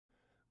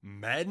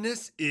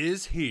Madness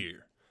is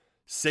here.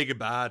 Say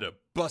goodbye to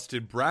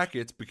busted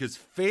brackets because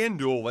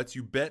FanDuel lets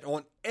you bet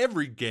on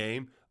every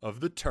game of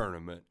the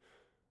tournament.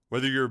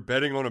 Whether you're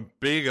betting on a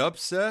big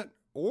upset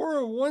or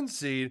a one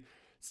seed,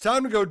 it's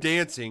time to go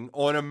dancing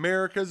on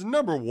America's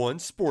 #1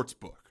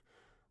 sportsbook.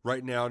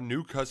 Right now,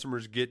 new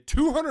customers get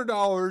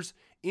 $200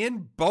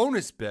 in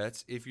bonus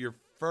bets if your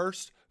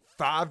first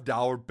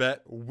 $5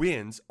 bet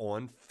wins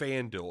on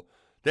FanDuel.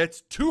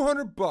 That's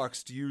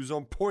 $200 to use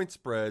on point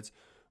spreads,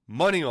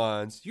 money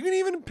lines. You can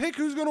even pick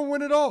who's going to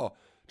win it all.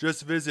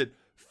 Just visit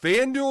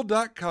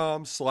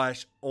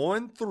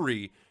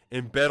FanDuel.com/on3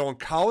 and bet on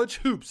college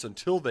hoops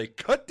until they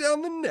cut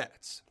down the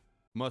nets.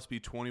 Must be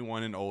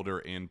 21 and older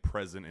and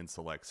present in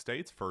select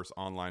states. First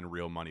online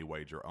real money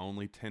wager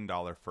only.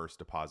 $10 first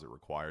deposit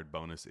required.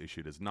 Bonus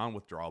issued as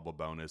non-withdrawable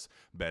bonus.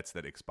 Bets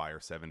that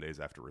expire 7 days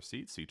after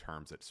receipt. See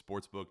terms at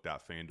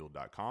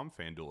sportsbook.fanduel.com.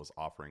 FanDuel is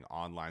offering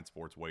online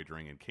sports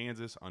wagering in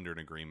Kansas under an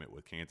agreement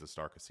with Kansas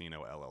Star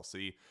Casino,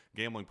 LLC.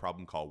 Gambling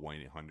problem? Call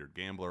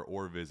 1-800-GAMBLER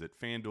or visit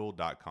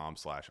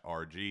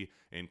fanduel.com/RG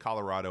in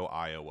Colorado,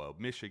 Iowa,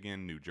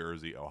 Michigan, New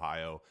Jersey,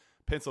 Ohio,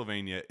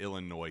 Pennsylvania,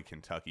 Illinois,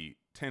 Kentucky,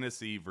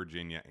 Tennessee,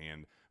 Virginia,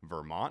 and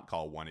Vermont.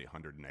 Call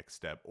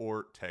 1-800-NEXT-STEP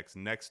or text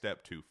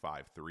NEXT-STEP to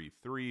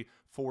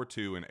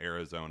 53342 in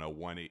Arizona,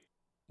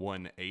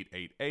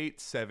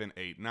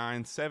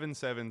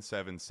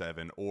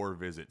 1-888-789-7777 or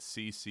visit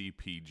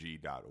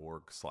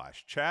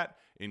ccpg.org/chat.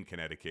 In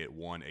Connecticut,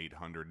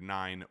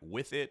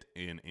 1-800-9-WITH-IT.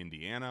 In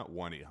Indiana,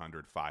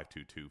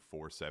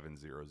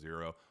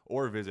 1-800-522-4700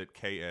 or visit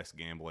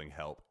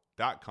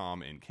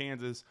ksgamblinghelp.com. In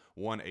Kansas,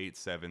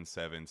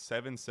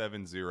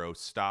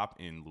 1-877-770-STOP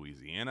in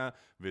Louisiana.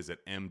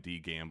 Visit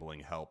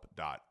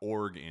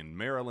mdgamblinghelp.org in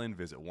Maryland.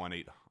 Visit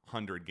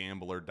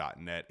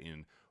 1-800-gambler.net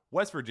in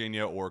West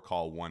Virginia or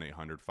call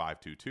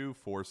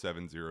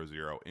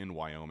 1-800-522-4700 in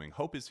Wyoming.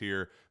 Hope is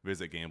here.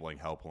 Visit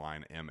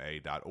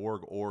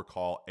gamblinghelplinema.org or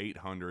call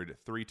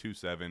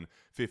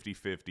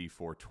 800-327-5050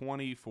 for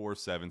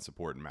 24/7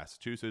 support in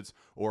Massachusetts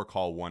or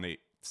call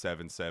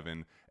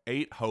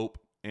 1-877-8-HOPE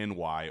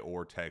NY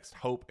or text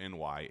Hope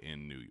NY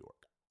in New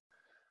York.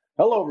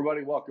 Hello,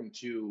 everybody. Welcome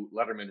to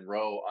Letterman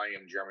Row. I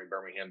am Jeremy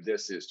Birmingham.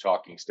 This is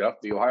Talking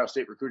Stuff, the Ohio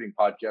State recruiting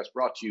podcast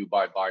brought to you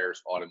by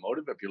Buyers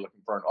Automotive. If you're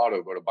looking for an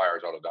auto, go to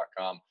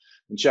buyersauto.com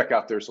and check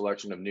out their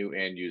selection of new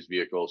and used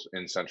vehicles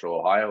in Central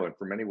Ohio and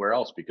from anywhere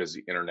else because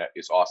the internet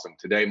is awesome.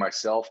 Today,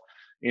 myself,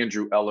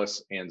 Andrew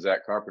Ellis, and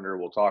Zach Carpenter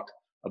will talk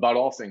about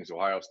all things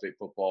Ohio State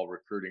football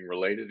recruiting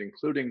related,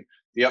 including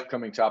the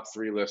upcoming top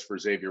 3 list for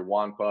Xavier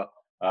Nwankpa,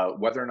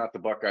 whether or not the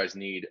Buckeyes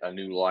need a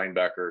new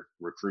linebacker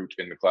recruit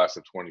in the class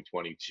of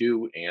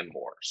 2022, and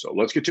more. So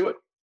let's get to it.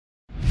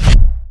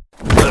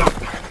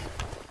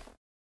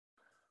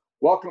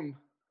 Welcome,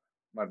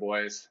 my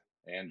boys,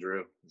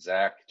 Andrew,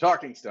 Zach.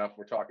 Talking stuff.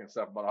 We're talking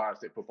stuff about Ohio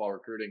State football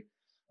recruiting.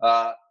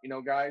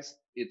 Guys,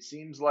 it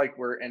seems like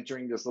we're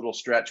entering this little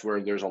stretch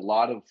where there's a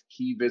lot of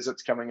key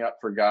visits coming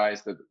up for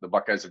guys that the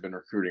Buckeyes have been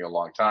recruiting a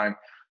long time.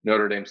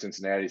 Notre Dame,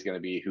 Cincinnati is going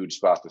to be a huge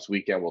spot this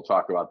weekend. We'll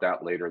talk about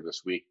that later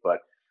this week. But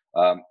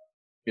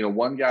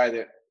one guy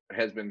that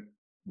has been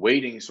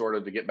waiting sort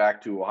of to get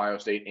back to Ohio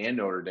State and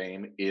Notre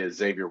Dame is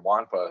Xavier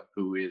Nwankpa,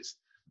 who is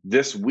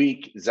this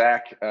week,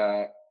 Zach,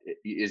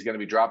 is going to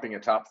be dropping a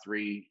top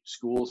 3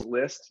 schools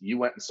list. You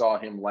went and saw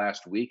him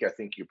last week. I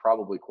think you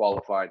probably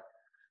qualified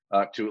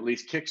to at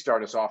least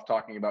kickstart us off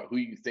talking about who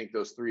you think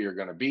those 3 are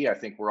going to be. I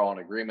think we're all in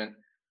agreement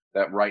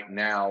that right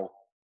now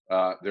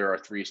there are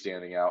 3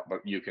 standing out,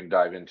 but you can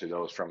dive into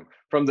those from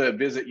the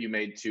visit you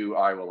made to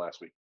Iowa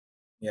last week.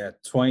 Yeah,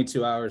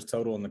 22 hours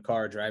total in the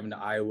car driving to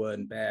Iowa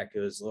and back. It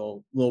was a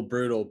little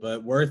brutal,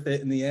 but worth it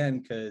in the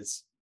end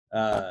because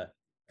got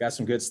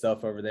some good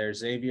stuff over there.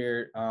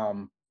 Xavier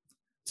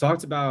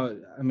talked about,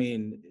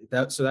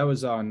 that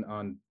was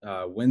on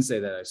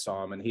Wednesday that I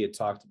saw him, and he had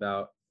talked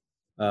about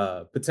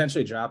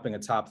potentially dropping a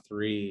top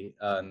 3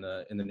 in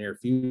the near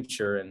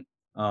future, and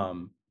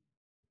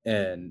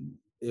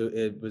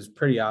it was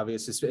pretty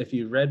obvious. If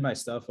you read my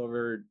stuff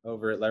over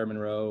at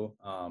Letterman Row,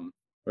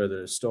 or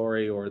the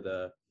story or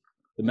the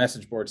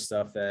message board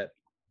stuff that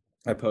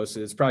I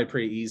posted, it's probably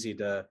pretty easy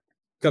to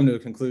come to a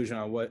conclusion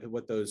on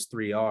what those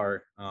 3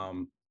 are.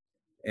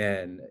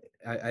 And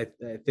I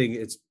think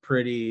it's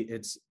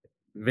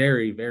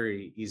very,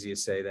 very easy to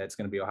say that it's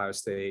going to be Ohio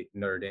State,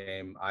 Notre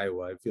Dame,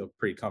 Iowa. I feel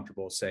pretty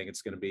comfortable saying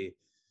it's going to be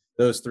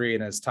those 3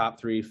 and his top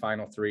 3,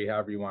 final 3,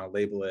 however you want to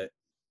label it.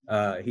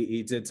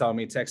 He did tell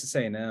me Texas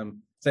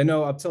A&M. So I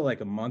know up till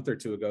like a month or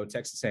 2 ago,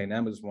 Texas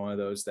A&M was one of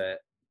those that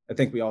I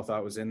think we all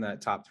thought was in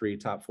that top 3,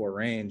 top 4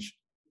 range.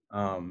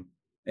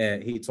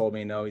 And he told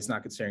me, no, he's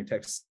not considering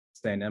Texas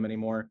A&M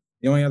anymore.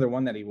 The only other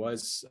one that he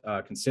was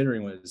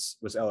considering was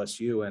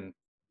LSU. And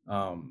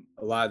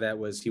a lot of that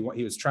was he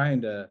was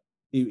trying to,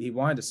 he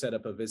wanted to set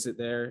up a visit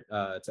there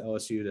to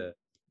LSU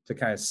to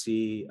kind of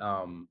see,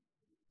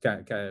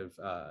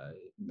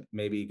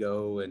 maybe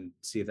go and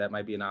see if that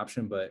might be an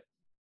option. But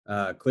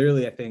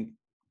clearly, I think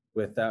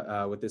with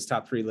that, with this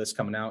top 3 list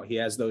coming out, he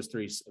has those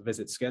 3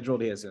 visits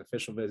scheduled. He has an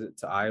official visit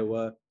to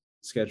Iowa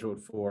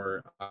scheduled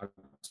for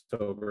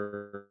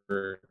October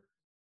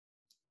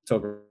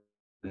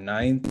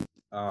 9th.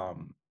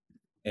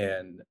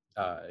 And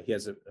he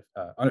has a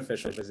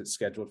unofficial visit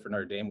scheduled for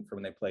Notre Dame for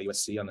when they play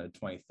USC on the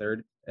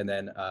 23rd, and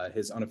then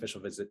his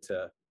unofficial visit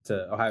to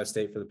Ohio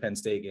State for the Penn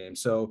State game.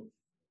 So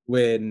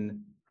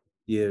when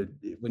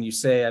you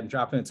say I'm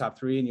dropping the top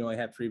three and you only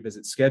have 3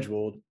 visits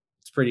scheduled,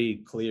 it's pretty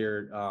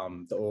clear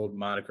the old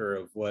moniker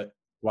of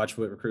watch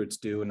what recruits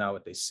do and not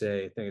what they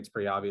say. I think it's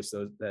pretty obvious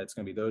that it's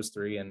going to be those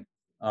 3. And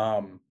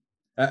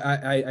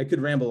I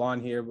could ramble on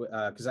here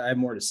because I have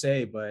more to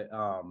say, but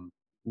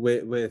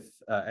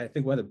I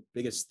think one of the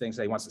biggest things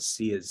that he wants to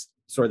see is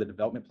sort of the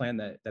development plan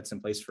that's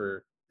in place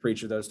for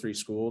each of those 3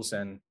 schools.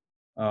 And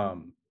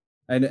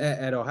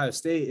at Ohio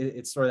State,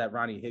 it's sort of that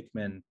Ronnie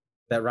Hickman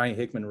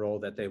role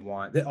that they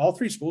want. All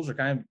 3 schools are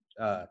kind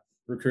of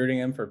recruiting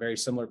him for a very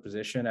similar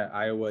position. At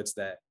Iowa, it's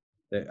that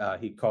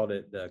he called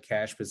it the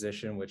cash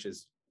position, which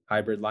is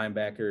hybrid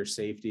linebacker,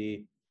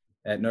 safety.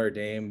 At Notre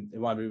Dame, they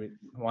wanted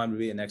to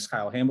be the next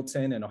Kyle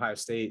Hamilton, and Ohio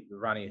State, the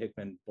Ronnie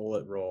Hickman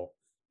bullet role.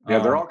 Yeah,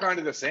 they're all kind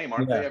of the same,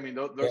 aren't they? I mean,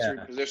 those 3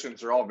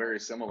 positions are all very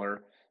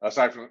similar,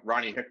 aside from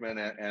Ronnie Hickman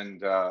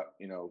and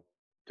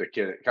the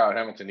kid Kyle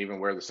Hamilton even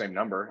wear the same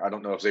number. I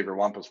don't know if Xavier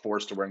Nwankpa was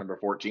forced to wear number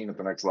 14 at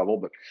the next level,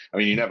 but I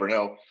mean, you never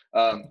know.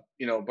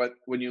 But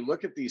when you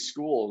look at these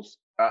schools,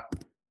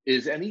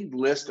 is any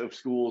list of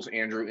schools,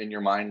 Andrew, in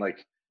your mind,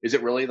 like, is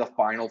it really the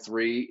final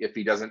 3 if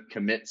he doesn't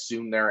commit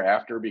soon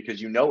thereafter?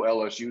 Because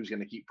LSU is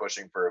going to keep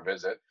pushing for a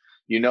visit.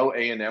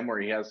 A&M, where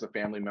he has the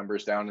family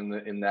members down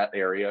in that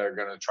area, are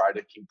going to try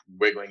to keep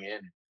wiggling in.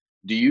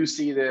 Do you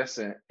see this?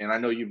 And I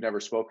know you've never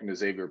spoken to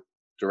Xavier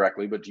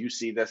directly, but do you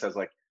see this as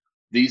like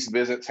these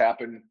visits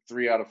happen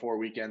 3 out of 4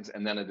 weekends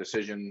and then a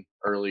decision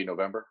early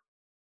November?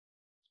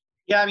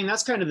 Yeah, I mean,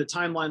 that's kind of the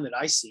timeline that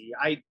I see.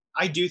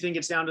 I do think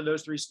it's down to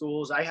those 3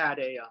 schools. I had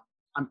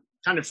I'm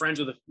kind of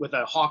friends with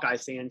a Hawkeye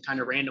fan kind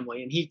of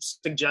randomly, and he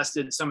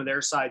suggested some of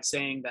their side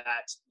saying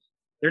that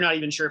they're not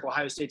even sure if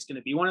Ohio State's going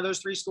to be one of those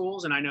 3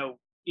 schools. And I know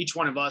each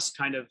one of us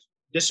kind of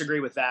disagree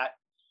with that.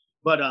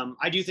 But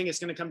I do think it's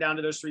going to come down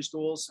to those 3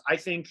 schools. I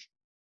think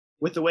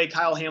with the way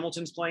Kyle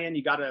Hamilton's playing,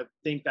 you got to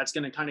think that's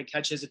going to kind of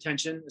catch his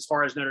attention as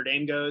far as Notre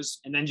Dame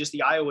goes. And then just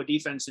the Iowa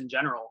defense in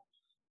general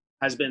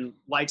has been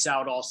lights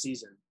out all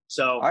season.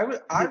 So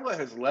Iowa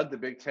has led the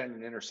Big Ten in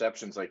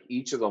interceptions like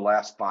each of the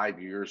last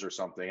 5 years or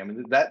something. I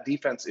mean, that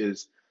defense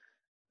is,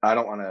 I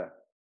don't want to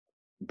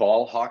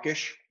ball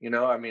hawkish,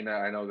 I mean,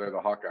 I know they're the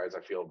Hawkeyes.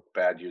 I feel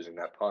bad using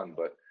that pun,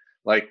 but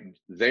like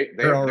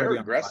they're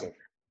aggressive.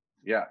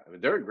 Yeah, I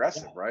mean, they're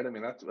aggressive, right? I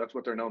mean, that's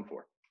what they're known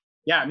for.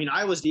 Yeah, I mean,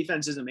 Iowa's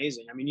defense is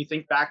amazing. I mean, you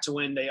think back to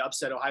when they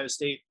upset Ohio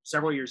State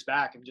several years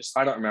back, and just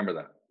I don't remember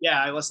that.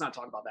 Yeah, let's not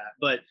talk about that.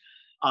 But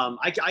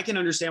I can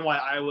understand why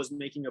Iowa's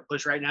making a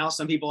push right now.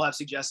 Some people have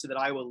suggested that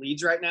Iowa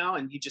leads right now,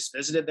 and he just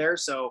visited there.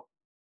 So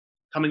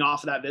coming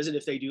off of that visit,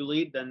 if they do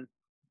lead, then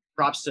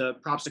props to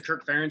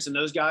Kirk Ferentz and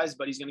those guys.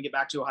 But he's going to get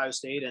back to Ohio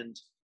State, and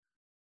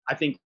I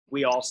think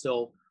we all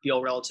still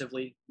feel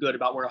relatively good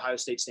about where Ohio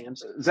State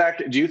stands.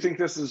 Zach, do you think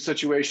this is a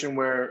situation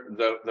where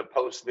the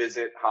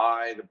post-visit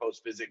high, the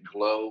post-visit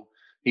glow?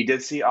 He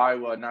did see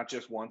Iowa not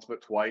just once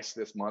but twice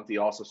this month. He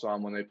also saw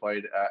them when they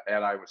played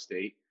at Iowa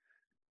State.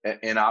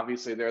 And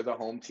obviously they're the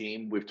home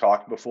team. We've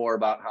talked before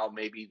about how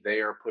maybe they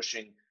are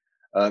pushing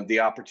the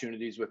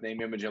opportunities with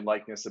name, image, and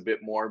likeness a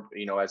bit more,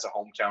 as a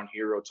hometown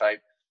hero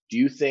type. Do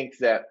you think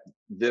that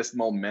this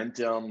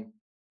momentum,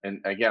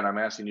 and again, I'm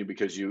asking you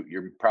because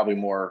you're probably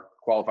more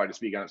qualified to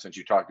speak on it since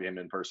you talked to him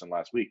in person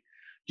last week.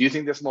 Do you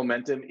think this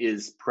momentum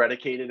is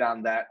predicated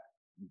on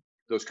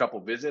those couple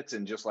visits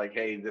and just like,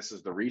 hey, this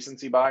is the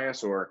recency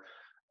bias, or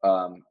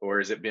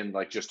has it been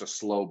like just a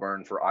slow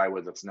burn for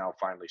Iowa that's now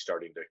finally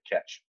starting to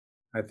catch?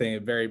 I think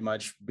it very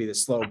much be the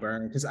slow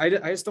burn, because I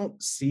just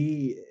don't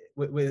see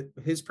with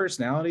his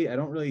personality.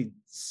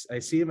 I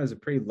see him as a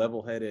pretty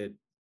level-headed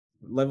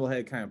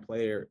kind of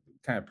player,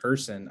 kind of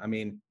person. I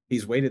mean,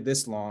 he's waited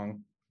this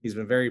long. He's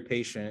been very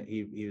patient.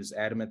 He was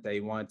adamant that he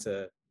wanted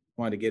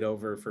to get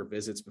over for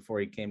visits before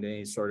he came to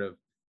any sort of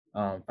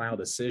final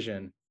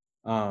decision.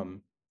 I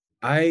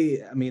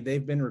mean,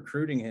 they've been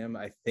recruiting him.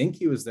 I think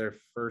he was their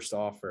first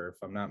offer,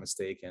 if I'm not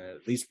mistaken,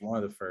 at least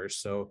one of the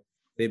first. So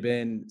they've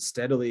been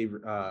steadily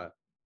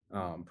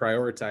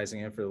prioritizing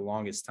him for the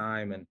longest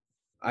time. And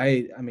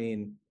I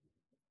mean,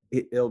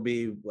 it'll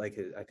be like,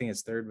 I think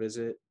his 3rd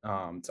visit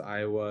to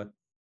Iowa,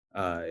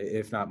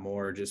 if not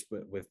more, just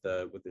with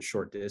the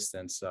short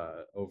distance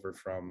over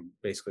from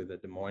basically the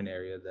Des Moines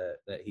area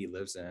that he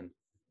lives in.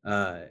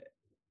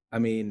 I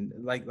mean,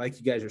 like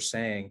you guys are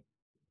saying,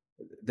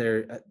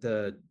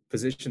 the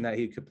position that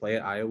he could play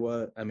at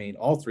Iowa. I mean,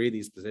 all 3 of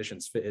these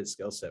positions fit his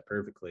skill set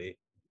perfectly.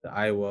 The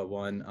Iowa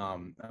one,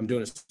 I'm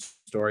doing a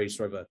story,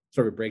 sort of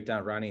a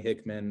breakdown. Ronnie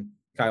Hickman,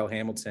 Kyle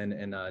Hamilton,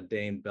 and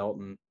Dane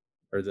Belton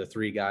are the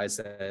 3 guys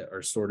that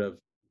are sort of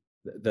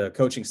the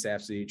coaching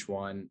staffs of each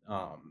one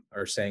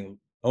are saying,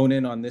 hone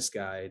in on this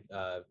guy,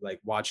 like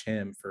watch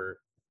him for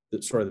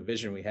the sort of the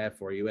vision we have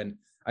for you. And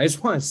I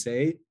just want to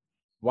say,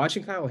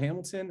 watching Kyle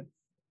Hamilton,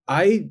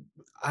 I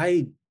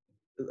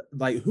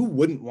like, who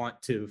wouldn't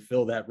want to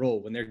fill that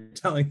role when they're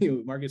telling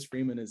you Marcus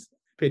Freeman is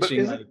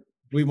pitching like,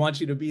 we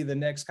want you to be the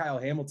next Kyle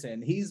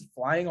Hamilton. He's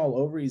flying all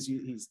over. He's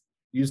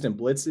used in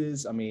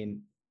blitzes. I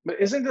mean, but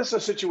isn't this a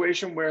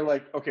situation where,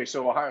 like, okay,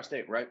 so Ohio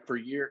State, right, for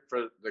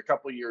the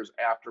couple of years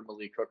after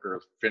Malik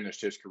Hooker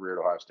finished his career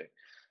at Ohio State,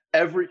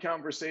 every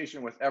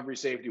conversation with every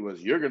safety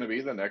was, you're going to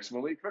be the next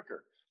Malik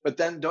Hooker. But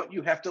then don't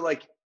you have to,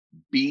 like,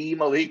 be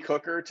Malik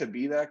Hooker to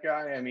be that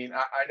guy? I mean,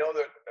 I know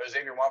that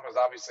Xavier Nwankpa is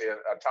obviously a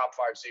top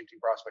 5 safety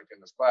prospect in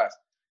this class,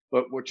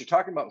 but what you're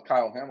talking about with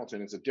Kyle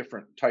Hamilton is a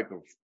different type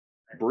of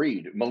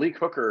breed. Malik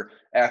Hooker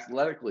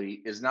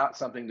athletically is not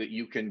something that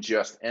you can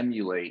just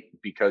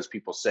emulate because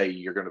people say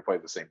you're going to play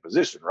the same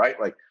position, right?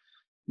 Like,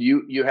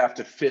 you have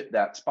to fit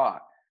that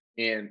spot.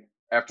 And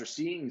after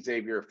seeing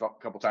Xavier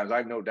a couple times, I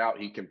have no doubt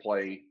he can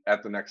play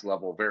at the next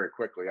level very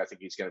quickly. I think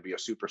he's going to be a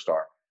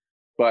superstar.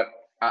 But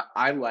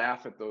I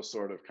laugh at those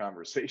sort of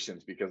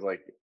conversations because,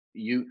 like,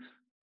 you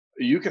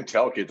can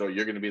tell kids, oh,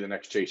 you're going to be the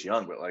next Chase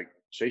Young, but, like,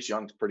 Chase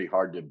Young's pretty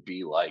hard to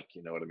be like,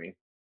 you know what I mean?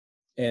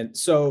 And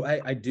so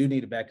I do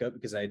need to back up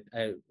because I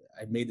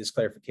made this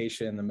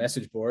clarification in the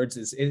message boards.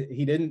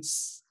 He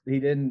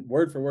didn't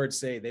word for word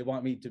say they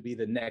want me to be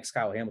the next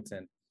Kyle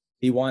Hamilton.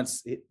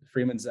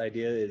 Freeman's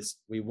idea is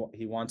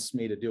he wants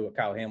me to do what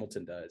Kyle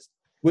Hamilton does,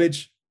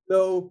 which,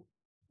 though,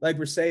 like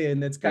we're saying,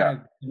 that's kind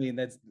of, I mean,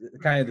 that's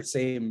kind of the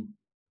same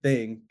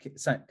thing,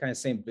 kind of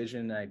same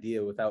vision and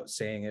idea without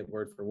saying it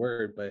word for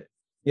word. But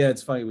yeah,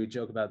 it's funny, we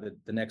joke about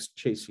the next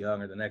Chase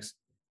Young or the next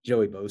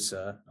Joey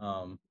Bosa,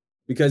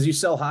 because you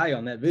sell high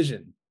on that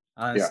vision,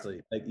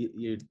 honestly. Like,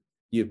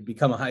 you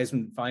become a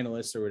Heisman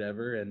finalist or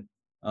whatever, and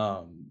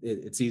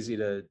it's easy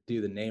to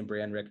do the name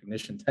brand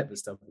recognition type of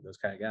stuff with those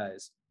kind of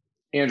guys.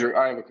 Andrew,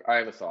 I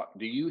have a thought.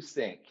 Do you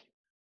think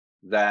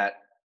that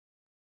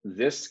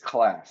this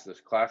class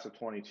of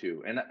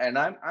 22, and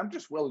I'm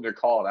just willing to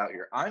call it out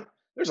here,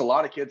 there's a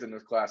lot of kids in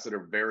this class that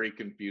are very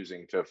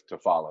confusing to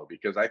follow,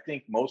 because I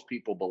think most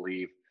people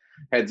believe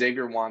had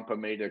Xavier Nwankpa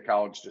made a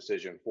college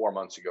decision 4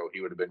 months ago,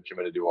 he would have been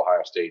committed to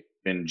Ohio State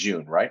in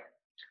June, right?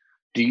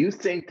 Do you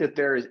think that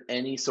there is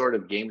any sort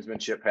of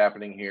gamesmanship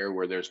happening here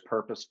where there's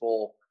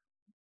purposeful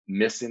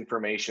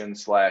misinformation /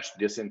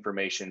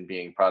 disinformation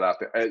being put out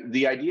there?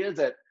 The idea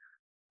that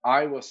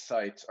Iowa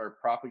sites are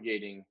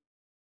propagating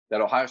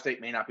that Ohio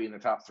State may not be in the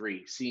top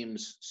 3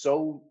 seems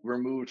so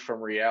removed from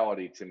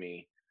reality to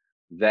me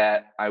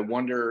that I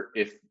wonder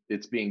if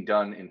it's being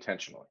done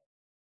intentionally.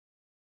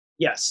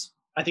 Yes,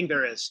 I think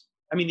there is.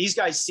 I mean, these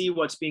guys see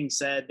what's being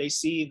said. They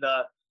see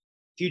the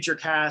future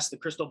cast, the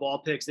crystal ball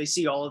picks. They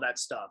see all of that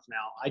stuff.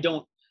 Now, I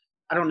don't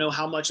know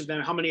how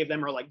many of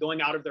them are, like,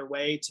 going out of their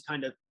way to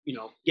kind of,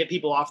 get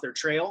people off their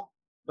trail.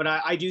 But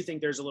I do think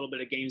there's a little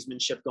bit of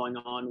gamesmanship going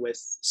on with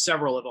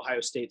several of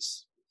Ohio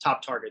State's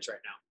top targets right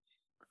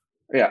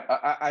now. Yeah,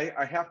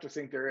 I have to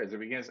think there is.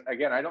 Because,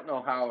 again, I don't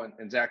know how,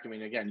 and Zach, I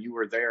mean, again, you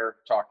were there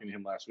talking to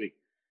him last week.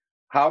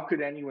 How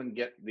could anyone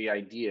get the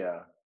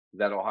idea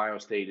that Ohio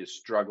State is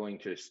struggling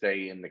to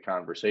stay in the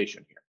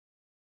conversation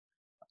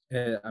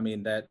here? I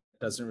mean, that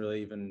doesn't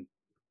really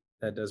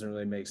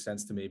make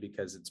sense to me,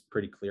 because it's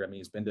pretty clear. I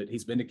mean,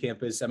 he's been to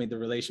campus. I mean, the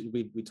relation,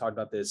 we talked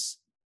about this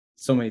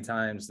so many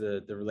times,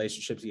 the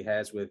relationships he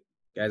has with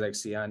guys like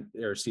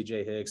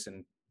CJ Hicks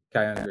and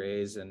Kyon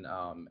Grays and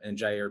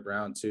Jair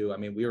Brown too. I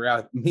mean,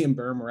 me and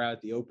Berm were out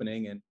at the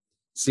opening, and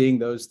seeing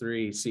those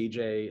 3,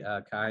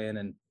 CJ,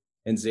 Kyon,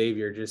 and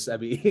Xavier,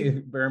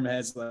 Berm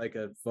has like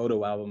a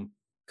photo album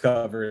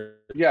cover.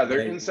 Yeah,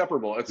 they're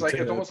inseparable. It's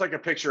almost like a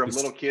picture of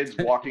little kids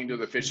walking to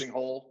the fishing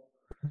hole.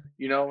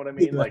 You know what I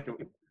mean? Like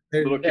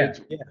little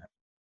kids. Yeah.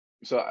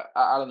 So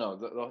I don't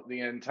know. The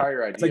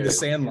entire idea. It's like the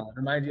Sandlot.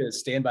 Remind you to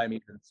Stand By Me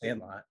for the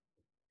Sandlot.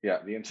 Yeah,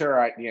 the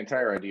entire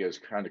idea is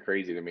kind of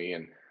crazy to me,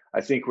 and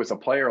I think with a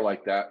player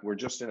like that, we're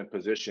just in a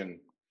position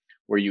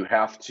where you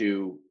have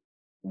to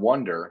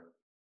wonder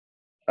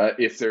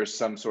if there's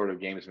some sort of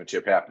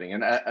gamesmanship happening.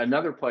 And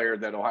another player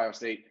that Ohio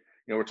State,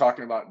 we're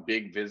talking about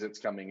big visits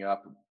coming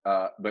up,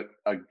 but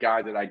a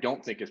guy that I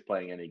don't think is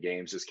playing any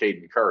games is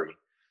Caden Curry,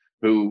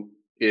 who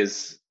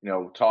is,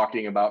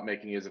 talking about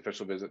making his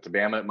official visit to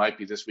Bama. It might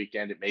be this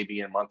weekend. It may be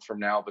a month from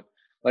now. But,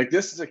 like,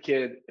 this is a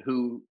kid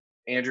who,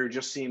 Andrew,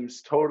 just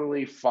seems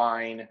totally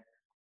fine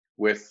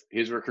with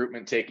his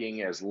recruitment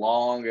taking as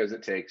long as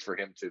it takes for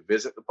him to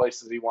visit the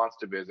places he wants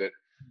to visit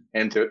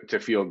and to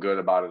feel good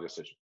about a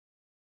decision.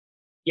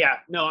 Yeah,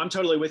 no, I'm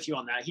totally with you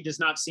on that. He does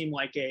not seem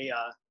like a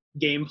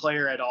game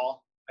player at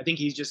all. I think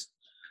he's just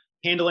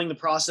handling the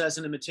process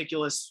in a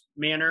meticulous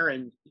manner.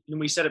 And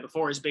we said it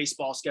before, his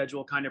baseball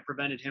schedule kind of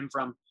prevented him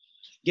from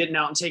getting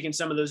out and taking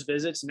some of those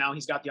visits. Now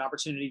he's got the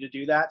opportunity to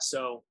do that.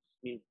 So,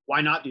 I mean,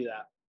 why not do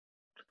that?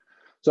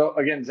 So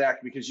again,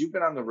 Zach, because you've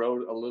been on the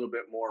road a little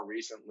bit more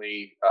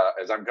recently,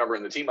 as I'm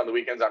covering the team on the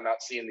weekends, I'm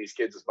not seeing these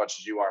kids as much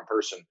as you are in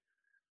person.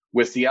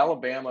 With the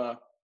Alabama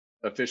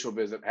official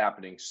visit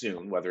happening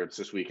soon, whether it's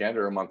this weekend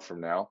or a month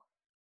from now,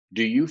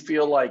 do you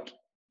feel like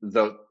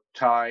the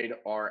Tide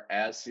are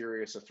as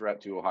serious a threat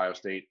to Ohio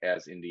State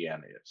as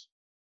Indiana is?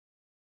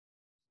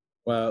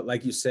 Well,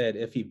 like you said,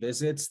 if he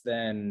visits,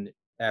 then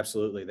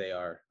Absolutely, they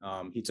are.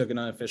 He took an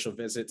unofficial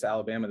visit to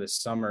Alabama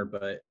this summer,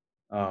 but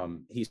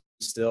he's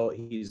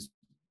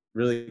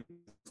really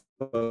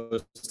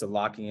close to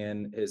locking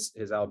in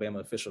his Alabama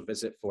official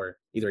visit for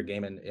either a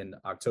game in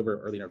October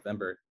or early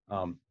November.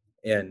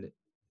 And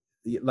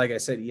like I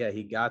said, yeah,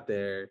 he got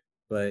there,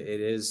 but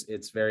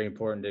it's very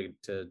important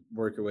to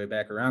work your way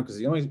back around, because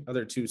the only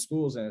other two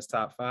schools in his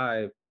top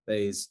five that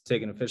he's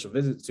taken official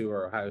visits to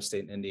are Ohio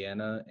State and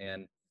Indiana.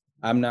 And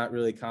I'm not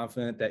really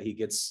confident that he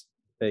gets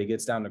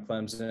down to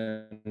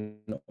Clemson,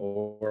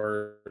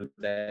 or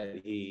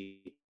that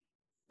he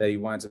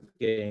winds up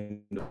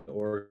getting to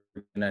Oregon.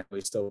 I know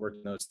he's still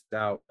working those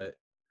out, but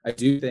I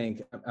do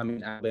think, I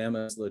mean,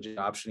 Alabama is a legit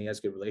option. He has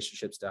good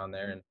relationships down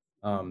there,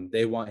 and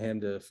they want him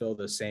to fill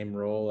the same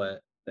role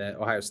that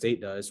Ohio State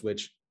does,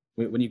 which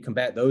when you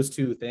combat those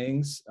two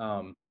things,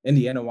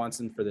 Indiana wants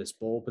him for this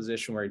bowl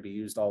position where he'd be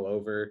used all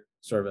over,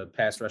 sort of a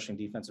pass rushing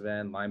defensive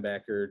end,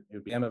 linebacker. It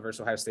would be Emma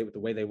versus Ohio State with the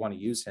way they want to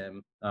use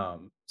him.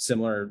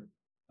 Similar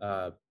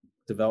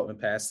development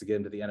paths to get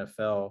into the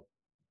NFL.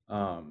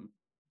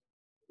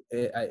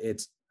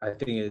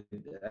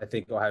 I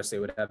think Ohio State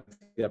would have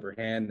the upper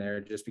hand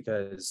there, just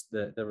because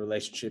the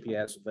relationship he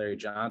has with Larry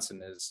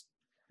Johnson has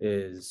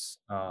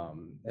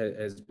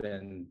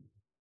been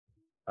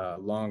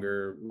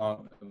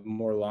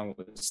more long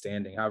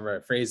withstanding. However I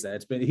phrase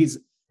that, he's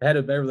had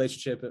a better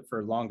relationship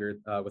for longer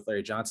with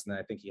Larry Johnson than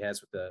I think he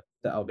has with the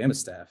Alabama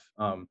staff.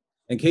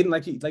 And Caden,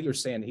 like you were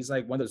saying, he's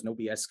like one of those no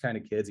BS kind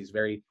of kids. He's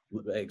very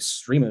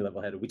extremely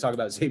level-headed. We talk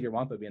about Xavier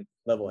Nwankpa being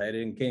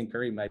level-headed, and Caden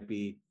Curry might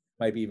be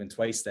even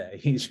twice that.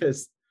 He's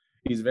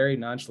very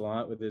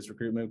nonchalant with his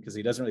recruitment because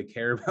he doesn't really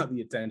care about the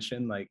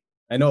attention. Like,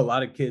 I know a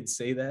lot of kids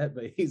say that,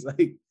 but he's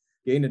like,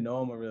 getting to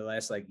know him over the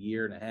last like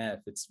year and a half,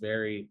 it's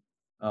very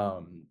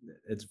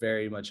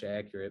much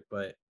accurate.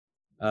 But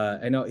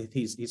I know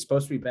he's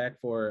supposed to be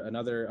back for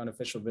another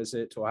unofficial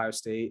visit to Ohio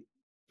State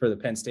for the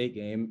Penn State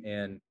game,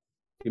 and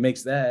if he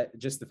makes that,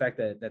 just the fact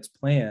that that's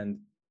planned,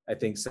 I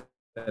think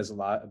says a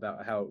lot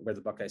about where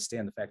the Buckeyes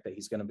stand. The fact that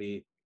he's going to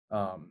be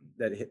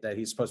that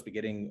he's supposed to be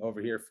getting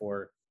over here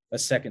for a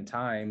second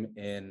time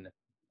in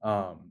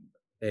a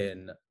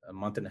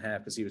month and a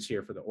half, because he was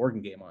here for the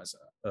Oregon game on his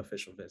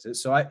official visit.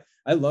 So I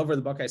love where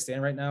the Buckeyes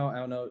stand right now. I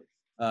don't know,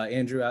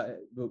 Andrew,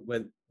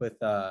 with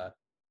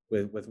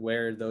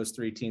where those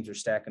three teams are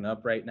stacking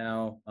up right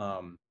now.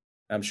 I'm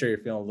sure you're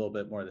feeling a little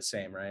bit more of the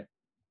same, right?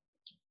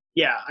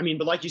 Yeah, I mean,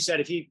 but like you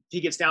said, if he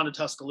gets down to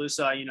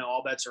Tuscaloosa,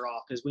 all bets are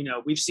off, because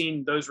we've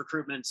seen those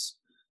recruitments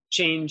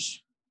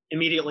change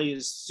immediately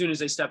as soon as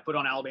they step foot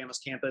on Alabama's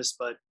campus.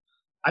 But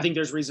I think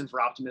there's reason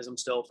for optimism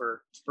still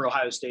for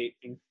Ohio State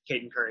and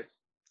Caden Curry.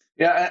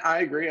 Yeah, I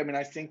agree. I mean,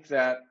 I think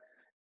that,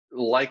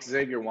 like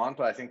Xavier Nwankpa,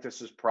 I think this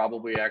is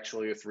probably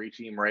actually a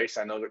three-team race.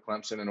 I know that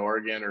Clemson and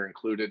Oregon are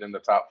included in the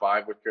top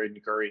five with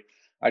Caden Curry.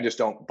 I just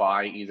don't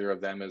buy either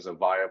of them as a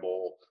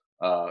viable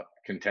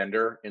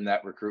contender in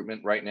that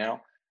recruitment right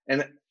now.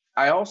 And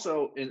I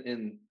also,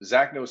 in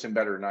Zach knows him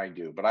better than I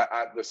do, but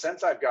I the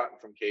sense I've gotten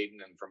from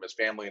Caden and from his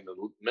family in the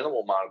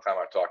minimal amount of time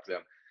I've talked to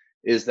them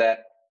is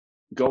that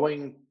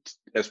going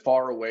as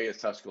far away as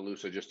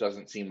Tuscaloosa just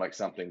doesn't seem like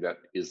something that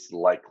is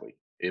likely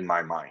in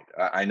my mind.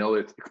 I know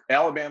that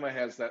Alabama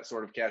has that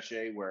sort of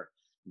cachet where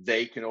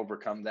they can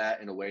overcome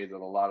that in a way that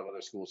a lot of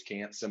other schools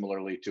can't,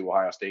 similarly to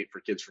Ohio State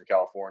for kids from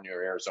California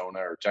or Arizona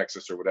or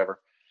Texas or whatever.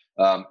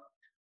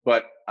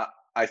 But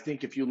I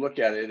think if you look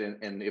at it,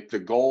 and if the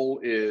goal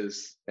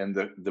is, and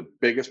the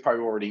biggest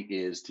priority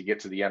is to get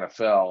to the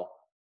NFL,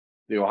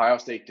 the Ohio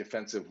State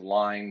defensive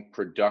line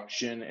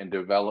production and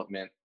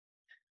development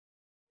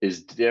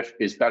is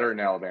better than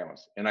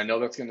Alabama's. And I know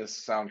that's going to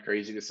sound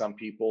crazy to some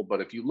people,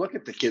 but if you look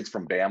at the kids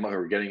from Bama who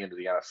are getting into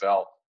the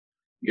NFL,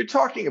 you're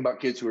talking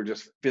about kids who are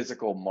just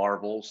physical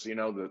marvels, the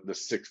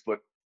 6'4",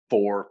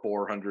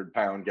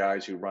 400-pound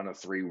guys who run a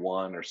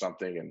 3.1 or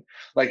something. And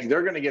like,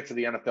 they're going to get to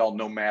the NFL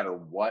no matter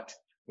what.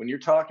 When you're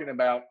talking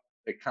about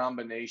a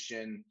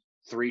combination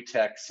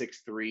 3-tech,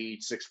 6'3",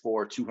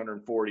 6'4",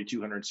 240,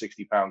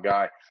 260-pound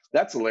guy,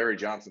 that's Larry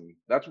Johnson.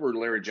 That's where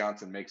Larry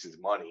Johnson makes his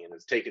money, and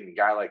it's taking a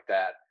guy like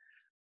that,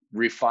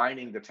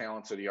 refining the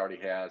talents that he already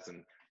has.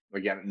 And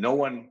again, no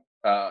one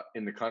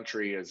in the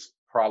country is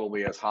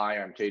probably as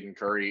high on Caden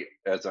Curry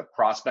as a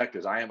prospect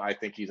as I am. I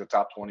think he's a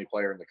top 20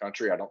 player in the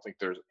country. I don't think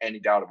there's any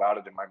doubt about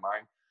it in my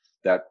mind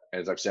that,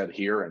 as I've said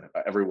here and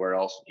everywhere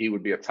else, he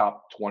would be a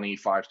top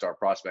 25-star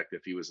prospect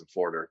if he was in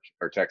Florida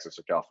or Texas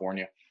or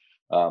California.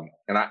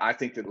 And I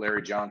think that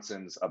Larry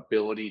Johnson's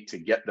ability to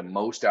get the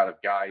most out of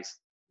guys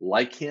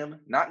like him,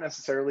 not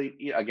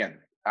necessarily, again,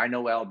 I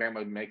know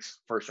Alabama makes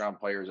first-round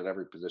players at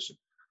every position,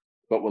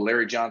 but what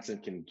Larry Johnson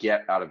can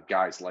get out of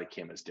guys like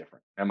him is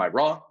different. Am I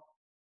wrong?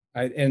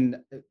 And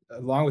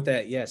along with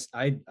that, yes,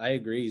 I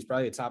agree. He's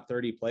probably a top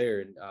 30 player,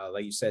 and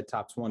like you said,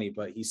 top 20.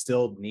 But he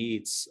still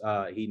needs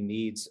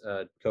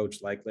a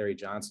coach like Larry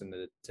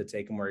Johnson to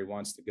take him where he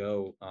wants to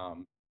go,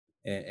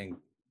 and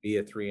be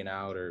a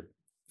 3-and-out or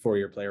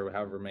 4-year player,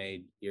 however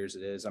many years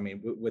it is. I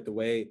mean, with the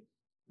way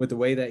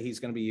that he's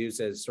going to be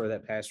used as sort of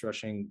that pass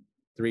rushing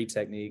 3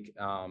 technique,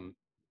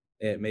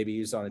 it may be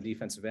used on the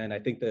defensive end. I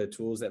think the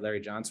tools that Larry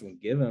Johnson would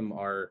give him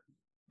are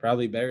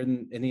probably better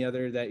than any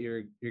other that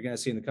you're going to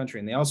see in the country.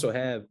 And they also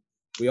have,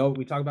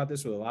 we talk about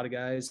this with a lot of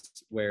guys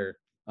where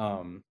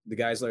the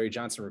guys Larry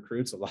Johnson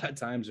recruits a lot of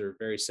times are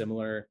very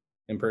similar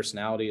in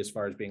personality as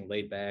far as being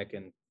laid back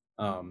and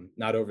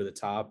not over the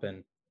top.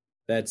 And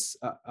that's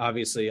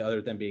obviously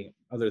other than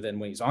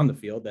when he's on the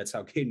field, that's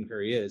how Caden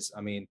Curry is.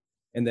 I mean,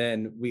 and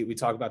then we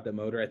talk about the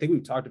motor. I think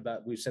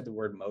we've said the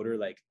word motor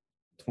like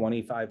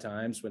 25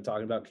 times when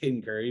talking about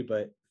Caden Curry,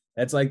 but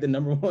that's like the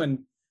number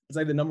one. It's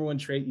like the number one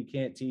trait you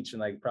can't teach, and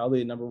like probably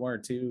the number one or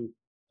two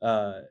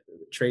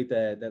trait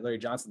that Larry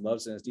Johnson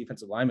loves in his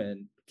defensive lineman.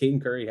 And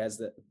Caden Curry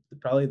has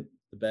probably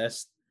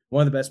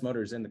one of the best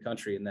motors in the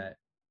country in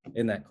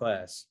that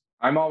class.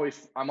 I'm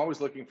always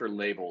looking for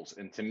labels,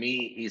 and to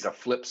me, he's a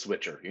flip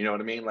switcher. You know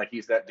what I mean? Like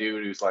he's that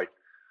dude who's like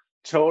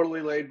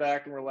totally laid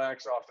back and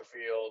relaxed off the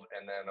field,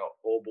 and then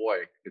oh boy,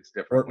 it's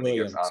different when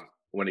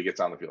he gets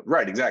on the field.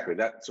 Right, exactly.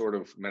 That sort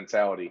of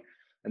mentality,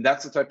 and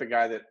that's the type of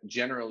guy that,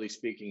 generally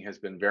speaking, has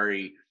been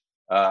very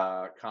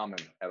common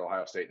at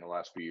Ohio State in the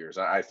last few years.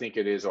 I think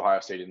it is Ohio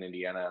State and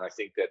Indiana, and I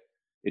think that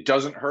it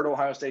doesn't hurt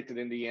Ohio State that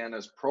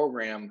Indiana's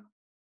program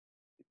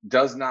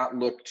does not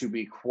look to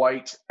be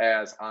quite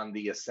as on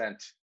the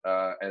ascent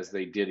as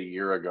they did a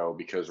year ago,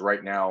 because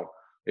right now,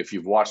 if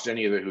you've watched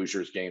any of the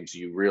Hoosiers games,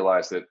 you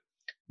realize that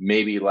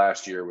maybe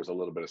last year was a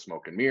little bit of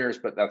smoke and mirrors,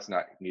 but that's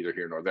neither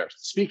here nor there.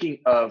 Speaking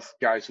of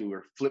guys who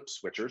are flip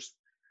switchers,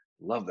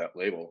 love that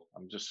label.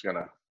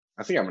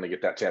 I think I'm gonna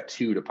get that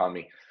tattooed upon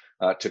me.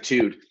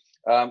 Tattooed.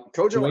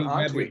 Kojo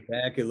Antwi.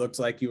 Back, it looks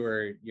like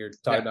you're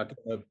talking about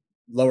a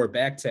lower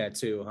back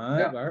tattoo, huh?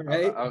 Yeah. All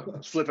right. I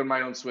was flipping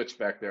my own switch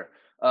back there.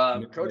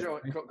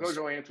 Kojo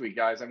Antwi,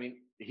 guys. I mean,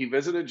 he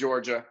visited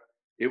Georgia.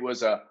 It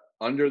was a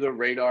under the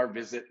radar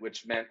visit,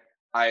 which meant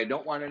I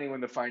don't want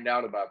anyone to find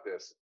out about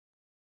this.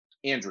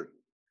 Andrew,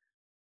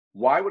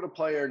 why would a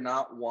player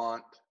not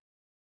want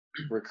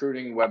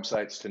recruiting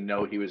websites to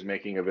know he was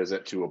making a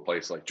visit to a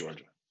place like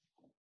Georgia?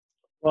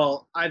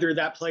 Well, either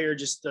that player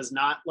just does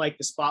not like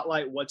the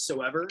spotlight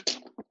whatsoever.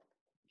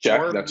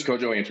 Check. That's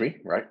Kojo Antwi,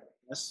 right?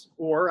 Yes.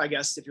 Or I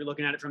guess if you're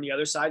looking at it from the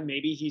other side,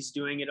 maybe he's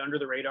doing it under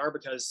the radar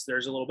because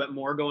there's a little bit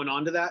more going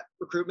on to that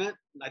recruitment.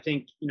 I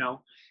think,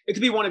 it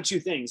could be one of two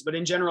things, but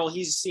in general,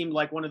 he's seemed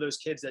like one of those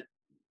kids that,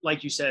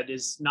 like you said,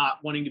 is not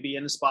wanting to be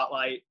in the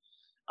spotlight.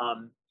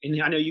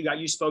 And I know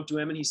you spoke to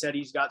him and he said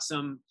he's got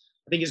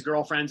I think his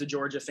girlfriend's a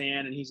Georgia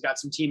fan and he's got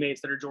some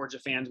teammates that are Georgia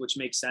fans, which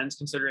makes sense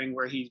considering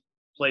where he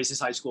plays his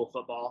high school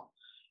football.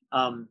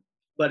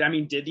 But I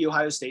mean, did the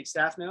Ohio State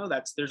staff know?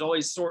 There's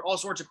always all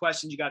sorts of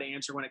questions you got to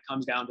answer when it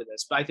comes down to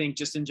this. But I think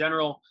just in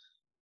general,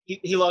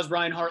 he loves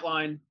Brian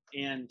Hartline,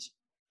 and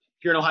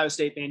if you're an Ohio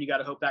State fan, you got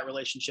to hope that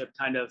relationship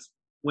kind of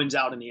wins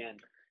out in the end.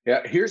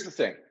 Yeah, here's the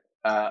thing.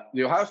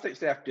 The Ohio State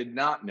staff did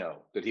not know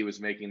that he was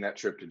making that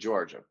trip to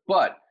Georgia.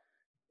 But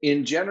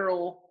in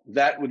general,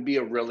 that would be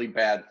a really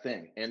bad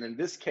thing. And in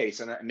this case,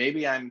 and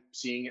maybe I'm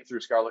seeing it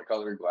through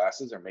scarlet-colored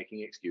glasses or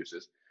making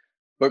excuses,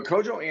 but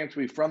Kojo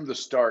Antwi from the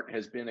start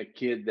has been a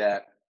kid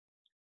that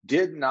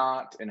did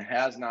not and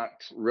has not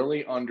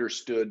really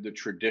understood the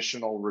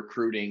traditional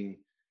recruiting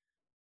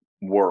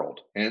world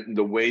and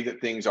the way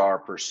that things are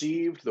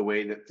perceived, the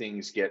way that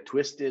things get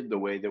twisted, the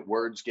way that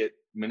words get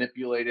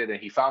manipulated. And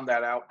he found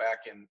that out back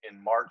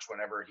in March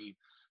whenever he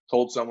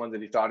told someone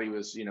that he thought he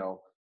was,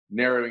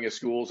 narrowing his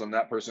schools, and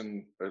that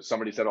person,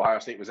 somebody said Ohio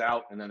State was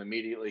out, and then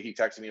immediately he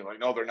texted me like,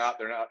 no, they're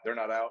not out.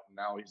 And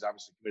now he's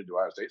obviously committed to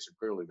Ohio State, so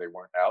clearly they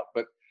weren't out.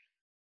 But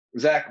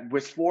Zach,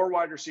 with 4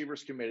 wide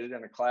receivers committed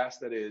and a class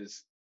that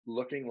is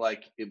looking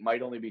like it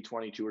might only be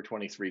 22 or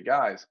 23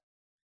 guys,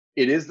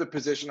 it is the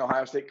position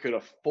Ohio State could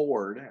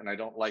afford. And I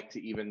don't like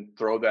to even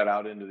throw that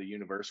out into the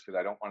universe because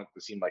I don't want it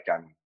to seem like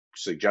I'm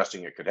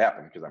suggesting it could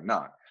happen, because I'm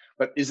not.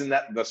 But isn't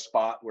that the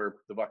spot where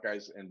the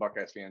Buckeyes and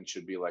Buckeyes fans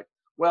should be like,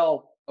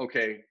 well,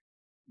 okay,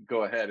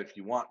 go ahead if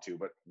you want to,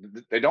 but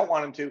they don't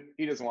want him to.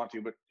 He doesn't want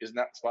to, but isn't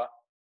that the spot?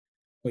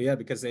 Well, yeah,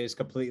 because they just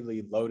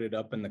completely loaded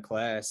up in the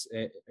class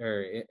at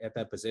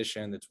that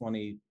position, the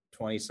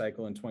 2020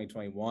 cycle in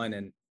 2021.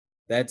 And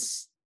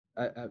that's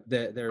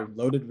their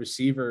loaded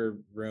receiver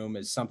room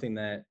is something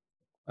that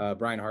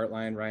Brian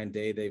Hartline, Ryan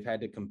Day, they've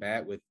had to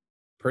combat with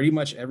pretty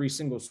much every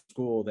single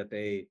school that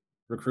they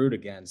recruit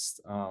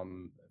against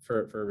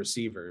for a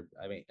receiver.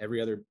 I mean, every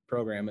other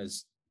program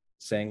is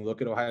saying,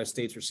 look at Ohio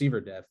State's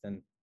receiver depth.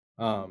 And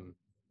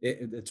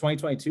the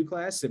 2022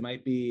 class, it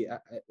might be,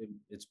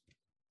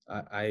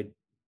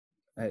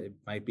 it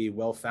might be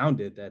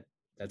well-founded that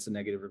that's a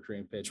negative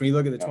recruiting pitch. When you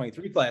look at the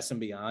 23 class and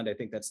beyond, I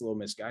think that's a little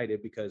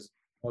misguided because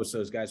most of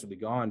those guys will be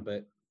gone.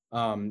 But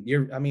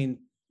you're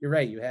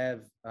right. You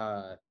have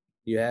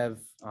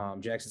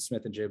Jackson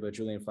Smith and Jibba,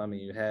 Julian Fleming.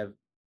 You have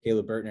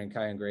Caleb Burton and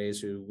Kyan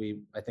Grays, who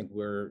I think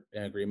we're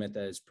in agreement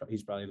that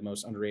he's probably the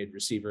most underrated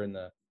receiver in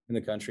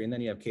the country. And then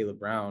you have Caleb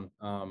Brown.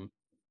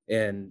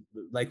 And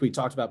like we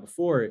talked about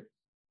before,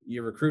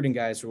 you're recruiting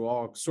guys who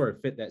all sort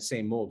of fit that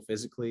same mold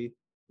physically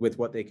with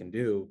what they can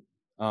do.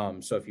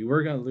 So if you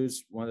were going to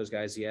lose one of those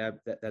guys,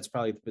 that's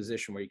probably the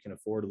position where you can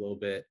afford a little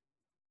bit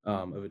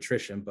of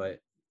attrition, but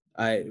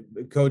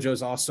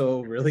Kojo's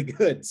also really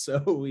good. So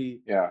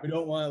we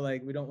don't want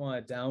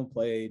to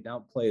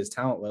downplay his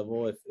talent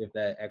level if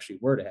that actually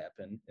were to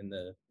happen in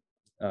the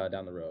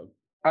down the road.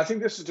 I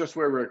think this is just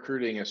where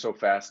recruiting is so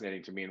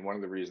fascinating to me, and one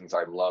of the reasons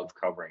I love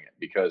covering it,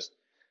 because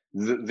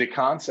the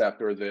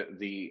concept or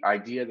the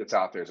idea that's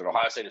out there is that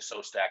Ohio State is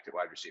so stacked at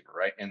wide receiver,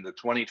 right? And the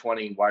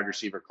 2020 wide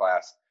receiver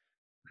class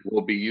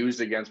will be used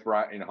against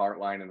Brian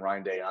Hartline and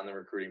Ryan Day on the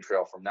recruiting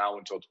trail from now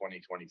until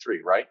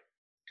 2023, right?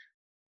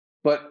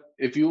 But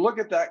if you look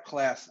at that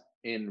class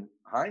in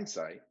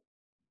hindsight,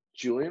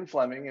 Julian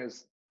Fleming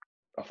is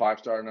a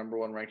 5-star number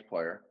 1 ranked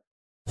player.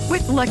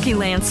 With Lucky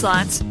Land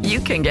Slots,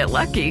 you can get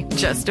lucky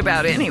just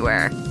about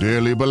anywhere.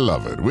 Dearly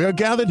beloved, we are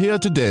gathered here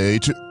today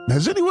to...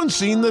 Has anyone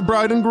seen the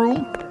bride and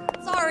groom?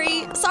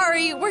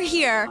 Sorry, we're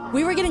here.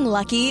 We were getting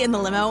lucky in the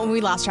limo and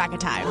we lost track of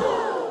time.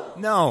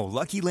 No,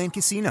 Lucky Land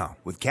Casino,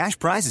 with cash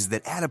prizes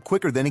that add up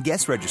quicker than a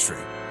guest registry.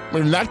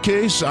 In that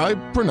case, I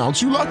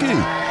pronounce you lucky.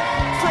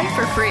 Play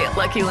for free at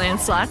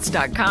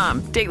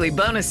LuckyLandSlots.com. Daily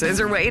bonuses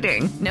are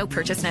waiting. No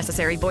purchase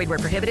necessary. Void where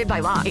prohibited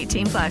by law.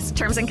 18+.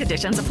 Terms and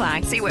conditions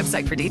apply. See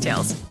website for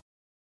details.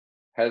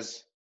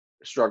 Has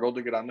struggled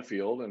to get on the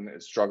field and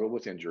has struggled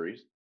with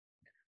injuries.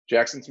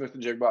 Jackson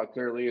Smith-Njigba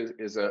clearly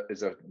is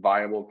a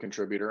viable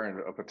contributor and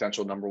a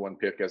potential number 1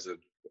 pick as an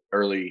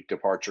early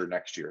departure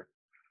next year.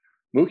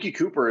 Mookie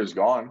Cooper is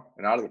gone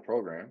and out of the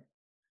program,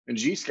 and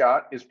G.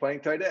 Scott is playing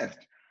tight end.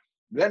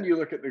 Then you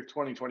look at the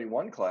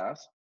 2021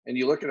 class, and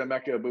you look at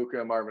Emeka Ibuka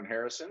and Marvin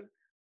Harrison.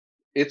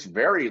 It's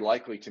very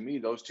likely to me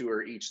those two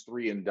are each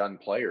 3-and-done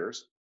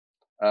players.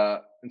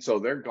 And so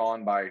they're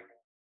gone by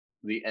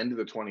the end of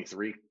the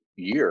 23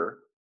 year.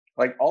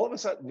 Like, all of a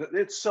sudden,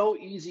 it's so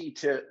easy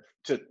to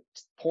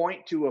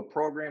point to a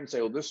program and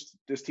say, well,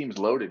 this team's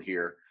loaded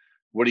here.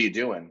 What are you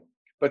doing?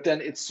 But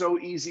then it's so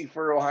easy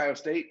for Ohio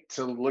State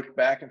to look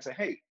back and say,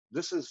 hey,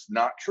 this is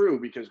not true,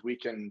 because we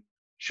can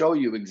show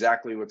you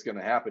exactly what's going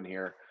to happen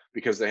here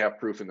because they have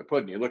proof in the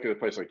pudding. You look at a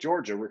place like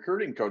Georgia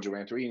recruiting Kojo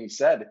Antwi, and he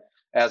said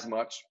as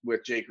much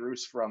with Jake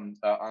Roos from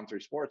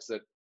On3 Sports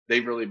that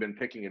they've really been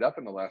picking it up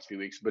in the last few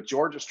weeks. But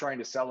Georgia's trying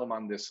to sell him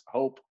on this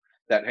hope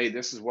that, hey,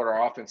 this is what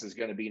our offense is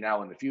going to be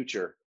now in the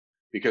future,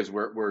 because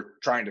we're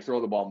trying to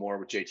throw the ball more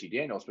with JT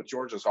Daniels. But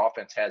Georgia's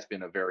offense has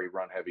been a very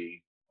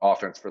run-heavy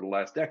offense for the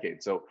last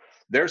decade. So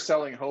they're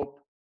selling hope,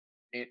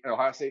 and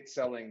Ohio State's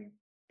selling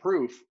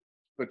proof,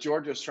 but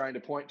Georgia's trying to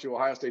point to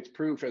Ohio State's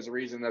proof as a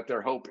reason that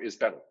their hope is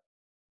better.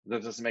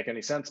 That doesn't make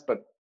any sense,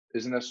 but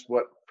isn't this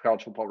what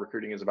college football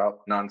recruiting is about?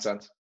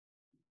 Nonsense.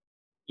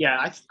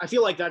 Yeah, I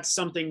feel like that's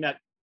something that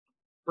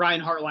Brian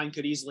Hartline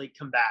could easily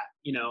combat.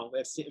 You know,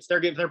 if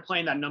they're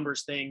playing that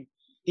numbers thing,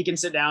 he can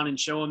sit down and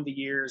show them the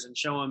years and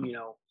show them, you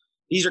know,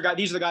 these are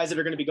the guys that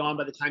are going to be gone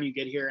by the time you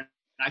get here. And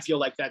I feel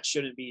like that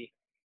shouldn't be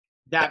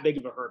that big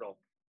of a hurdle.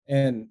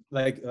 And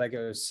like I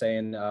was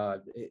saying,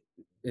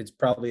 it's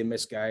probably a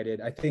misguided.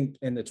 I think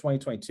in the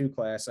 2022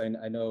 class, I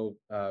know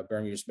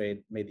Bernie just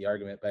made the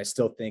argument, but I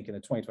still think in the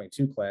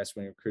 2022 class,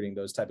 when you're recruiting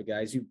those type of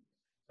guys, you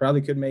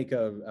probably could make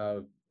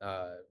a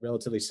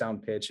relatively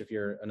sound pitch if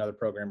you're another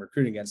program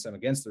recruiting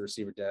against the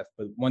receiver depth.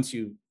 But once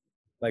you,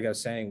 like I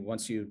was saying,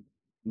 once you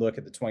look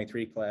at the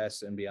 23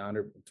 class and beyond,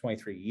 or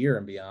 23 year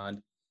and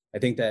beyond, I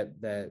think that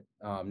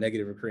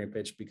negative recruiting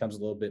pitch becomes a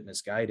little bit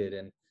misguided.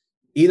 And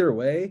either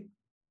way,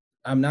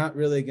 I'm not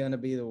really going to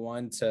be the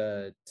one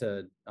to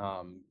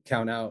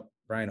count out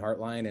Brian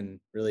Hartline in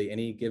really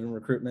any given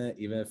recruitment,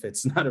 even if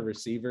it's not a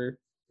receiver,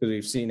 because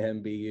we've seen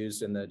him be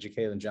used in the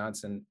Ja'Kalen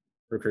Johnson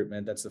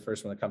recruitment. That's the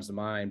first one that comes to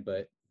mind.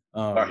 But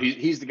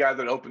he's the guy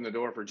that opened the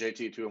door for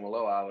JT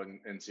Tuimoloau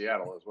in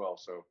Seattle as well.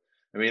 So,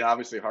 I mean,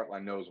 obviously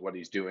Hartline knows what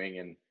he's doing.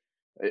 And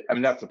I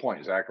mean, that's the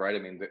point, Zach, right? I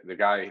mean, the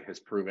guy has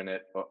proven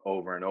it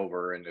over and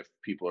over. And if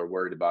people are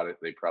worried about it,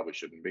 they probably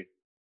shouldn't be.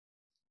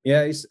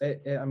 Yeah,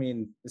 I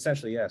mean,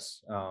 essentially,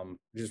 yes.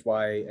 Which is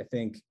why I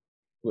think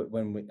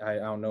I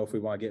don't know if we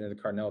want to get into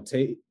the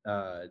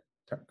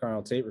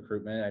Carnell Tate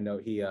recruitment. I know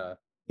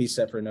he's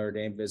set for a Notre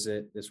Dame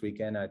visit this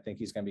weekend. I think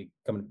he's going to be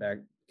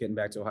getting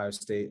back to Ohio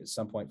State at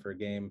some point for a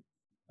game,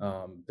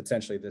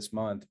 potentially this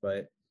month.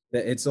 But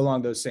it's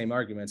along those same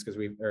arguments, because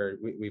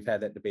we've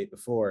had that debate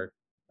before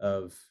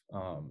of,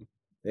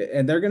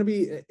 and they're going to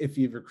be, if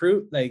you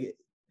recruit, like,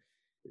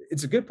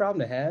 it's a good problem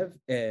to have.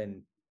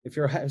 And if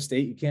you're Ohio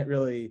State, you can't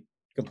really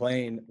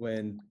complain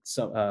when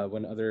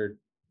other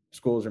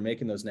schools are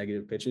making those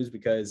negative pitches,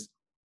 because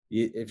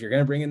if you're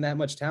going to bring in that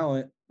much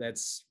talent,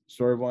 that's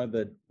sort of one of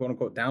the quote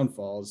unquote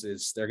downfalls,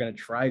 is they're going to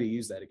try to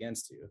use that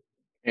against you.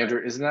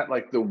 Andrew, isn't that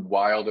like the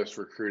wildest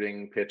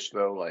recruiting pitch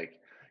though? Like,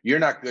 you're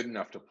not good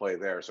enough to play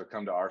there, so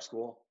come to our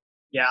school.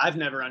 Yeah, I've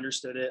never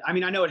understood it. I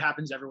mean, I know it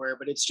happens everywhere,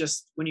 but it's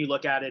just, when you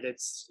look at it,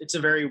 it's a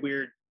very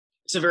weird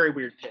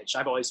pitch.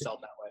 I've always felt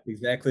that way.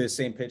 Exactly the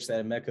same pitch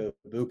that Emeka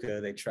Ibuka,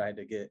 they tried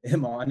to get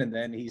him on, and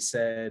then he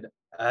said,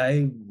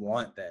 I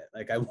want that.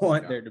 Like, I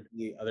want there to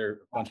be a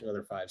bunch of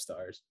other 5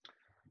 stars.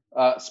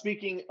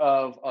 Speaking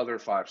of other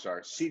 5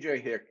 stars,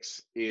 CJ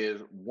Hicks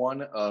is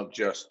one of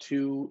just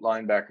 2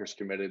 linebackers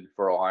committed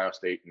for Ohio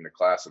State in the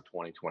class of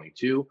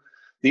 2022.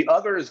 The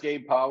other is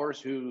Gabe Powers,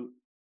 who,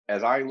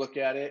 as I look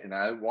at it and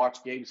I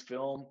watch Gabe's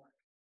film,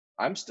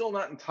 I'm still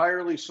not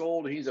entirely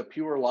sold he's a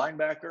pure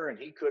linebacker, and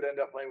he could end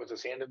up playing with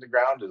his hand in the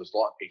ground as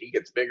long as he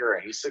gets bigger,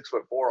 and he's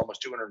 6'4",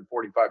 almost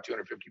 245,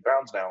 250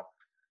 pounds now.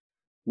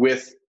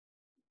 With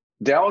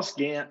Dallas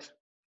Gant,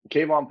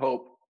 Kayvon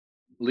Pope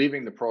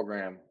leaving the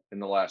program in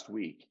the last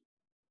week,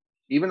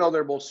 even though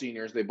they're both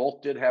seniors, they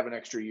both did have an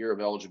extra year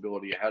of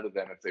eligibility ahead of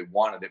them if they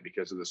wanted it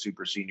because of the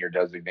super senior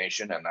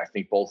designation. And I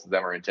think both of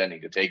them are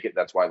intending to take it.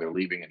 That's why they're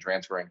leaving and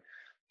transferring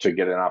to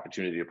get an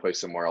opportunity to play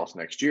somewhere else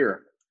next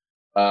year.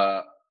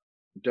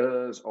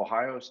 Does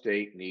Ohio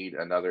State need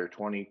another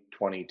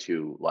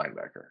 2022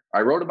 linebacker?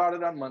 I wrote about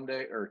it on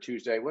Monday or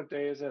Tuesday. What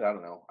day is it? I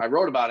don't know. I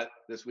wrote about it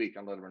this week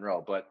on Letterman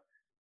Row, but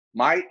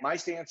my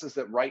stance is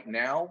that right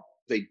now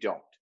they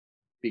don't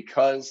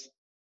because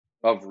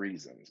of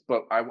reasons.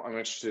 But I'm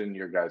interested in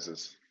your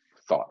guys'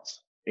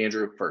 thoughts.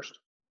 Andrew, first.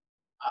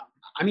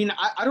 I mean,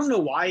 I don't know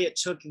why it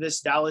took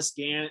this Dallas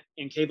Gant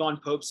and Kayvon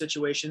Pope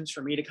situations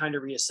for me to kind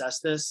of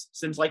reassess this,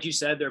 since, like you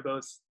said, they're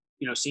both,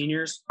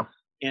 seniors,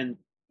 and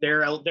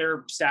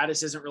their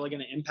status isn't really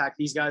going to impact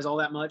these guys all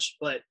that much.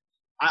 But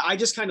I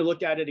just kind of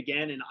looked at it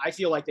again, and I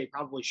feel like they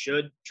probably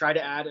should try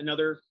to add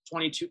another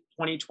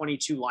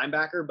 2022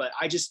 linebacker, but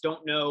I just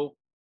don't know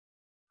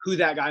who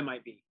that guy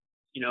might be.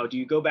 Do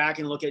you go back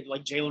and look at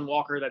like Jalen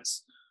Walker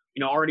that's,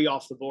 already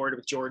off the board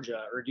with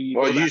Georgia, or do you?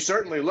 Well, you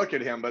certainly look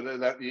at him, but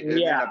it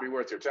may not be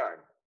worth your time.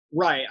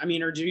 Right. I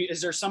mean, is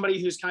there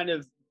somebody who's kind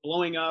of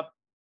blowing up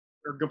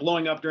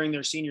during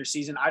their senior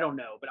season? I don't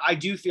know, but I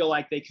do feel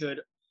like they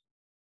could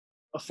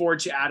afford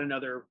to add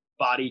another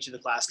body to the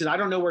class, because I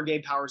don't know where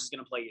Gabe Powers is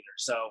going to play either.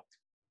 So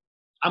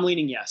I'm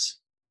leaning yes.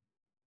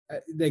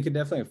 They could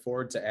definitely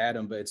afford to add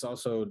him, but it's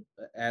also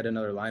add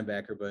another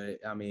linebacker.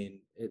 But I mean,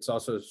 it's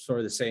also sort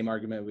of the same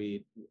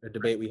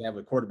debate we have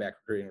with quarterback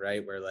recruiting,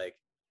 right? Where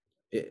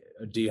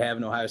do you have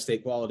an Ohio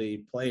State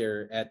quality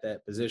player at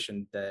that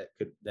position that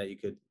you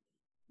could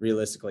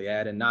realistically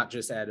add, and not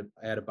just add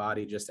a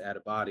body, just to add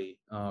a body?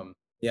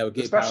 Yeah, with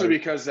Gabe especially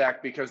Powers,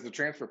 because the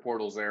transfer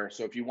portal's there.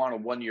 So if you want a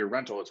 1-year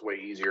rental, it's way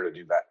easier to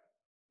do that.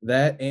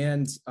 That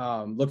and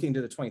looking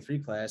to the 23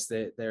 class,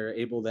 they're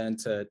able then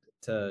to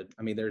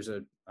I mean, there's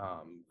a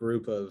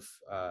group of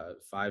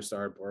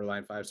 5-star,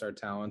 borderline 5-star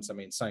talents. I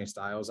mean, Sonny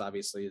Styles,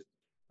 obviously,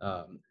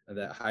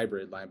 that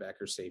hybrid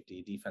linebacker,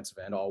 safety, defensive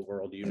end,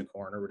 all-world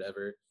unicorn or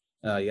whatever.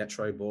 You got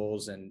Troy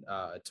Bowles and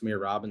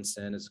Tamir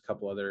Robinson as a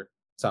couple other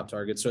top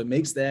targets. So it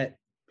makes that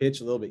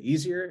pitch a little bit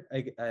easier,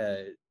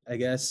 I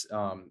guess.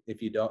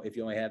 If you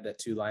only have that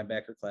 2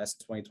 linebacker class in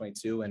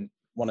 2022, and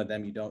one of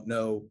them you don't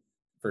know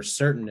for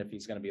certain if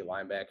he's going to be a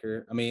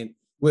linebacker. I mean,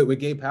 with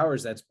Gabe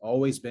Powers, that's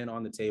always been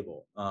on the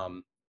table.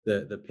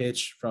 The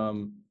pitch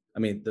from,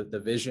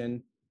 the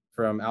vision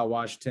from Al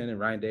Washington and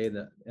Ryan Day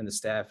and the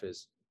staff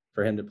is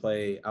for him to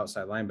play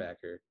outside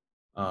linebacker.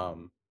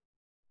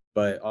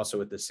 But also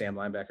with the Sam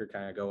linebacker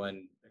kind of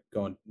going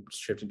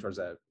shifting towards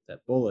that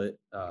bullet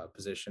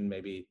position,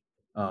 maybe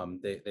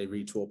they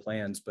retool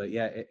plans. But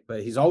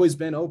but he's always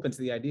been open to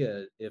the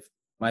idea, if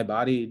my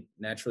body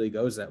naturally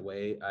goes that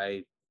way,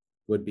 I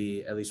would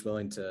be at least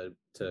willing to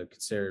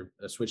consider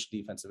a switch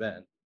defensive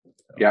end.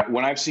 So. Yeah,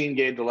 when I've seen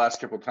Gabe the last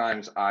couple of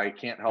times, I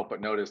can't help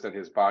but notice that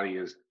his body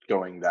is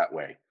going that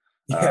way.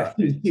 Yeah,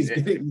 he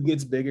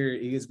gets bigger.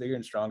 He gets bigger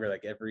and stronger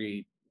like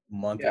every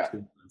month or 2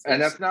 months.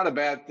 And that's not a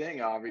bad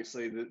thing.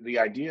 Obviously, the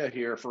idea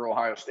here for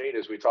Ohio State,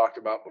 as we talked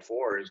about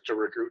before, is to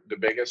recruit the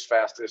biggest,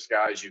 fastest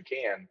guys you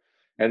can,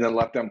 and then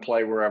let them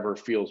play wherever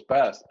feels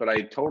best. But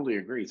I totally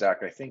agree,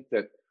 Zach. I think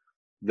that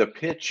the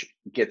pitch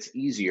gets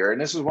easier.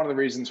 And this is one of the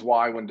reasons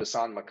why when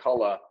Dasan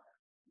McCullough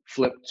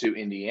flipped to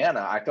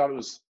Indiana, I thought it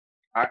was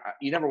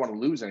you never want to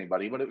lose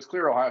anybody, but it was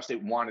clear Ohio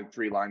State wanted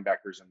 3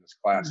 linebackers in this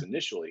class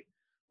initially.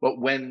 But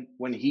when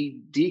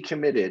he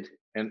decommitted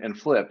and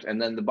flipped,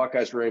 and then the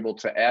Buckeyes were able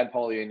to add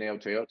Paulie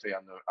Neoteote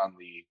on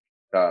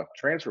the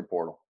transfer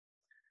portal,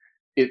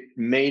 it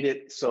made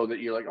it so that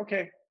you're like,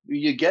 okay,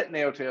 you get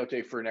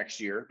Neoteote for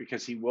next year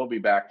because he will be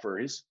back for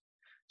his.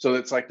 So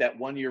it's like that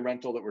 1-year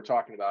rental that we're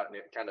talking about, and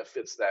it kind of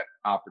fits that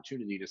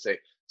opportunity to say,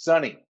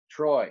 Sonny,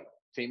 Troy,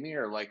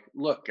 Tamir, like,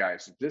 look,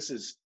 guys, this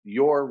is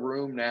your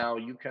room now.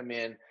 You come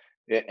in,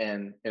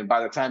 and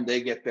by the time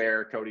they get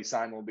there, Cody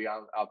Simon will be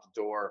out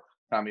the door.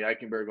 Tommy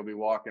Eichenberg will be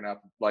walking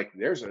up. Like,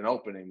 there's an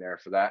opening there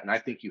for that, and I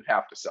think you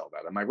have to sell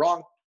that. Am I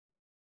wrong?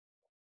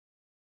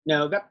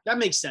 No, that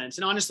makes sense.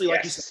 And honestly,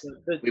 like you said,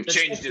 we've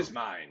changed his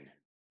mind.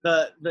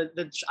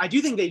 I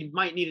do think they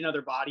might need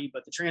another body,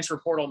 but the transfer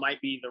portal might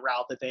be the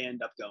route that they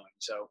end up going.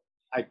 So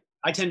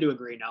I tend to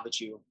agree now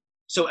that you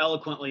so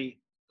eloquently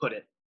put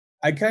it.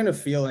 I kind of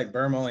feel like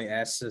Berm only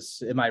asks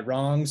us, am I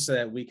wrong, so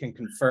that we can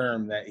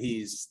confirm that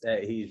he's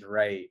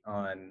right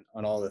on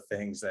all the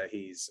things that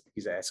he's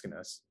asking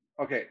us.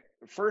 Okay,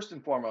 first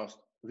and foremost,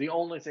 the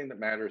only thing that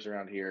matters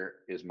around here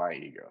is my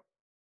ego.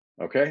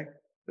 Okay?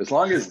 As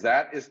long as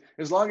that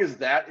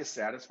is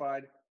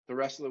satisfied, the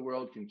rest of the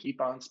world can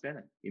keep on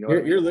spinning. You know,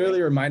 you're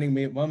literally reminding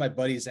me. One of my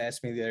buddies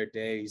asked me the other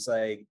day. He's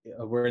like,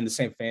 we're in the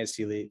same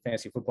fantasy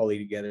football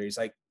league together. He's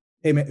like,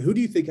 hey man, who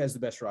do you think has the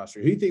best roster?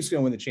 Who do you think is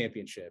going to win the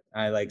championship?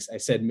 I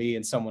said me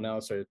and someone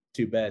else are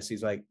two best.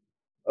 He's like,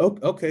 oh,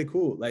 okay,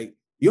 cool. Like,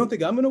 you don't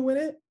think I'm going to win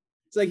it?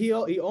 It's like he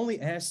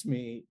only asked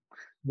me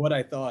what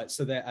I thought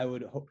so that I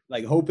would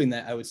hoping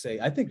that I would say,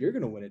 I think you're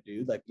going to win it,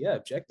 dude. Like, yeah,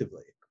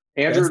 objectively.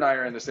 Andrew and I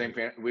are in the same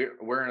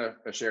we're in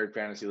a shared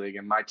fantasy league,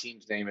 and my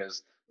team's name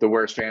is the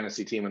worst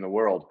fantasy team in the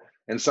world.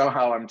 And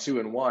somehow I'm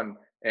 2-1,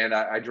 and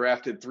I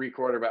drafted 3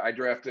 quarterbacks. I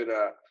drafted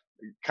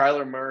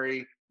Kyler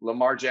Murray,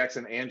 Lamar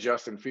Jackson, and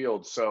Justin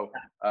Fields. So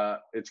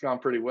it's gone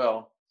pretty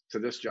well to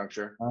this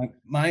juncture.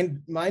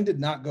 Mine did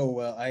not go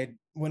well. I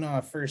went on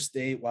a first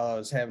date while I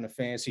was having a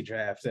fantasy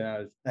draft,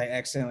 and I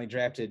accidentally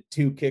drafted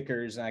 2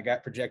 kickers, and I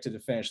got projected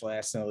to finish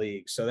last in the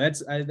league. So I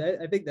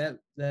think that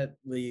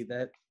league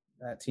that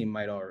team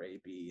might already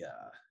be.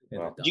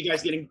 Did you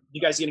guys get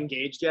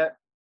engaged yet?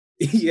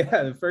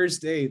 Yeah, the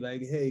first date.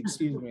 Like, hey,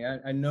 excuse me,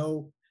 I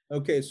know.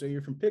 Okay, so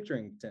you're from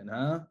Pickerington,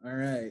 huh? All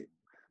right.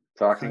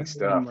 Talking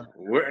stuff.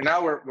 We're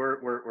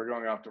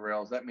going off the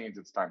rails. That means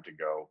it's time to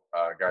go.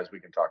 Guys,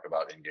 we can talk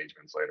about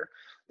engagements later.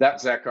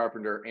 That's Zach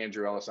Carpenter,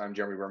 Andrew Ellis. I'm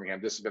Jeremy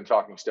Birmingham. This has been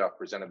Talking Stuff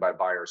presented by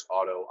Buyers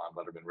Auto on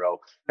Letterman Row.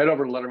 Head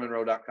over to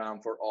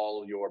lettermanrow.com for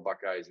all your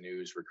Buckeyes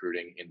news,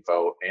 recruiting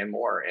info, and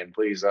more. And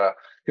please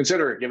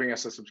consider giving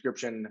us a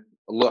subscription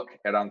look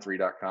at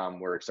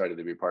on3.com. We're excited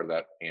to be part of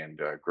that and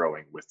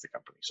growing with the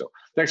company. So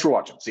thanks for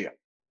watching. See ya.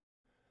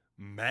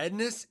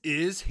 Madness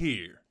is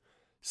here.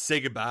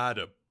 Say goodbye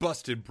to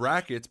busted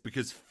brackets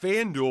because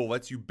FanDuel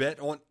lets you bet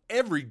on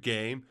every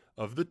game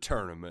of the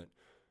tournament.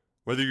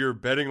 Whether you're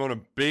betting on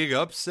a big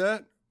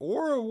upset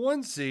or a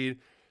 1 seed,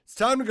 it's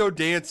time to go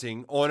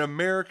dancing on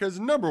America's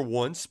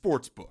 #1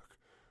 sportsbook.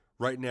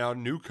 Right now,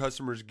 new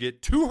customers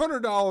get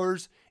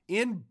 $200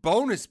 in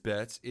bonus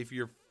bets if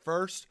your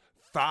first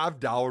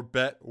 $5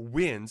 bet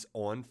wins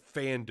on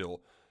FanDuel.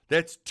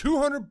 That's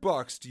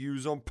 $200 to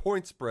use on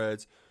point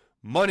spreads,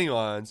 money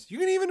lines. You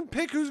can even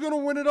pick who's going to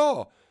win it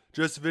all.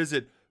 Just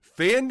visit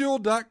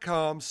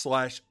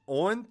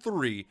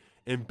FanDuel.com/on3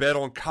 and bet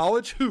on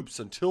college hoops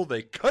until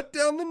they cut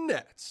down the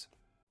nets.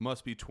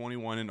 Must be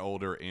 21 and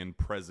older and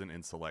present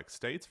in select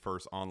states.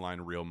 First online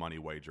real money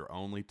wager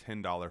only.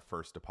 $10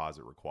 first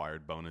deposit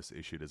required. Bonus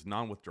issued as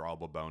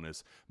non-withdrawable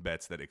bonus.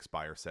 Bets that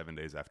expire 7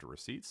 days after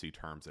receipt. See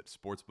terms at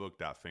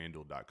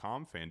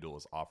sportsbook.fanduel.com. FanDuel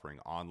is offering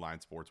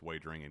online sports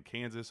wagering in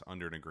Kansas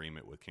under an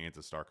agreement with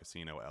Kansas Star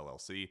Casino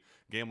LLC.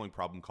 Gambling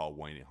problem? Call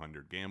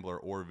 1-800-GAMBLER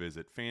or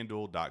visit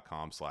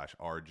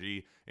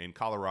fanduel.com/RG in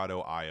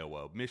Colorado,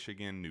 Iowa,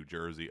 Michigan, New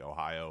Jersey,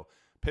 Ohio,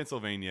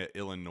 Pennsylvania,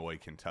 Illinois,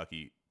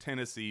 Kentucky,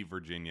 Tennessee,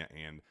 Virginia,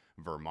 and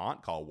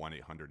Vermont. Call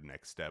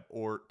 1-800-NEXT-STEP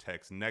or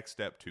text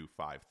NEXT-STEP to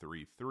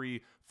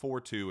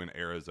 53342. In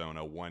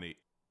Arizona,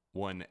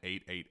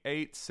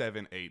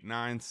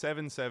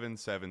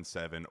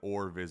 1-888-789-7777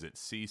 or visit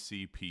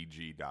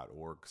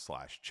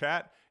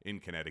ccpg.org/chat.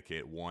 In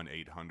Connecticut,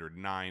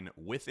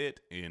 1-800-9-WITH-IT.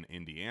 In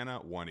Indiana,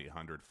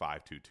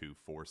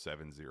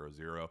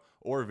 1-800-522-4700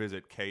 or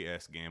visit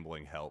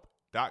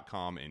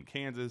ksgamblinghelp.com. In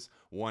Kansas,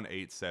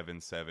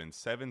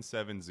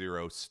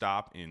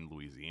 1-877-770-STOP. In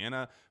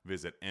Louisiana,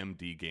 visit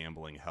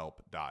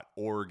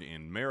mdgamblinghelp.org.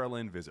 In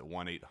Maryland, visit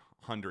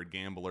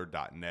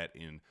 1-800-gambler.net.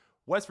 In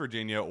West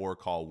Virginia, or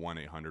call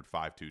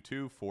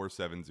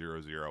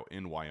 1-800-522-4700.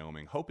 In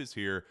Wyoming, hope is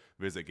here.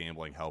 Visit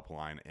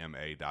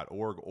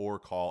gamblinghelplinema.org or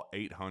call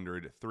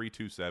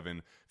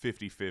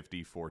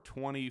 800-327-5050 for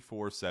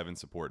 24/7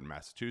 support in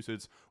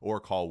Massachusetts,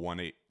 or call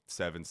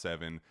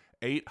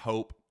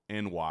 1-877-8-HOPE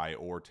NY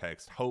or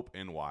text HOPE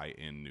NY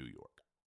in New York.